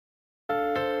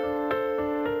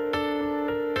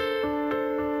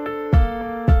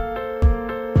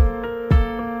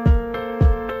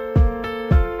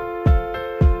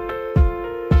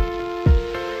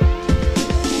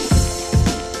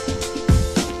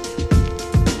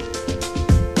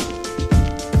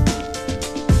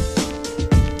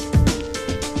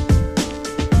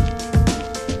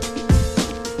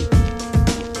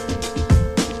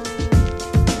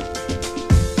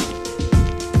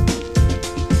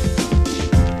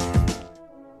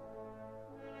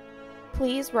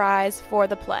please rise for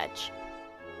the pledge.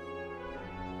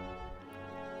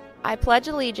 I pledge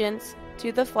allegiance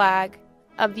to the flag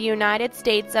of the United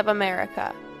States of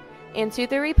America and to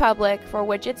the republic for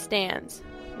which it stands,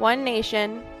 one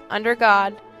nation, under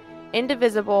God,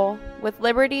 indivisible, with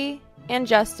liberty and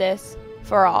justice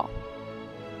for all.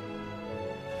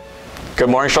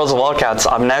 Good morning, Charlottesville Wildcats.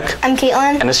 I'm Nick. I'm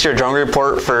Caitlin. And this is your drone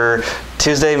report for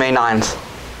Tuesday, May 9th.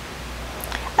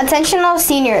 Attention all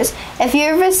seniors, if you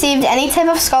have received any type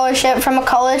of scholarship from a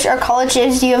college or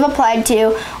colleges you have applied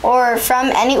to, or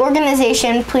from any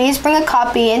organization, please bring a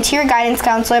copy into your guidance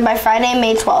counselor by Friday,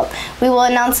 May 12th. We will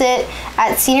announce it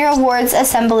at Senior Awards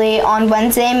Assembly on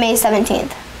Wednesday, May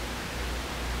 17th.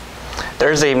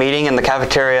 There's a meeting in the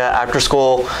cafeteria after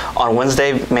school on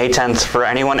Wednesday, May 10th for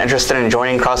anyone interested in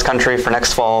joining cross country for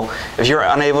next fall. If you're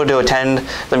unable to attend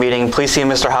the meeting, please see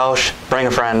Mr. Hausch, bring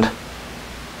a friend.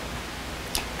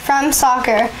 From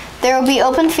soccer, there will be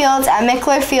open fields at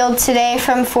Mickler Field today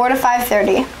from 4 to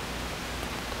 5:30.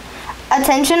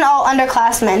 Attention all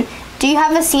underclassmen. Do you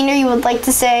have a senior you would like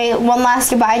to say one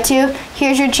last goodbye to?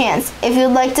 Here's your chance. If you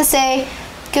would like to say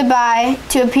goodbye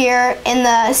to appear in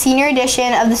the senior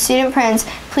edition of the Student Prince,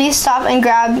 please stop and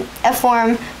grab a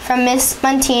form from Miss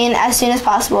Montine as soon as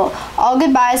possible. All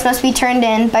goodbyes must be turned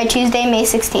in by Tuesday, May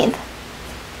 16th.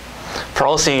 For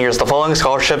all seniors, the following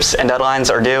scholarships and deadlines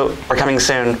are coming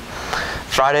soon.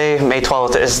 Friday, May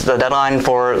 12th is the deadline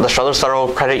for the Struthers Federal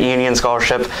Credit Union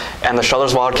Scholarship and the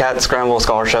Struthers Wildcat Scramble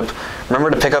Scholarship.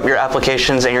 Remember to pick up your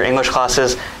applications in your English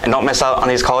classes and don't miss out on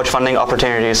these college funding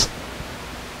opportunities.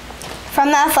 From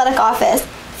the athletic office,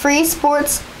 free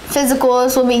sports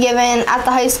physicals will be given at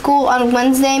the high school on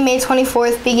Wednesday, May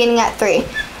 24th, beginning at 3.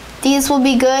 These will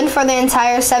be good for the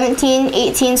entire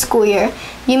 17-18 school year.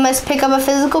 You must pick up a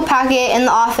physical packet in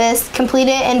the office, complete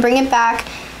it, and bring it back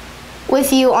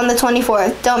with you on the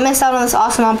 24th. Don't miss out on this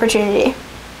awesome opportunity.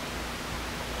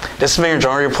 This has been your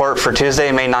drone report for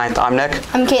Tuesday, May 9th. I'm Nick.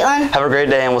 I'm Caitlin. Have a great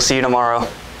day, and we'll see you tomorrow.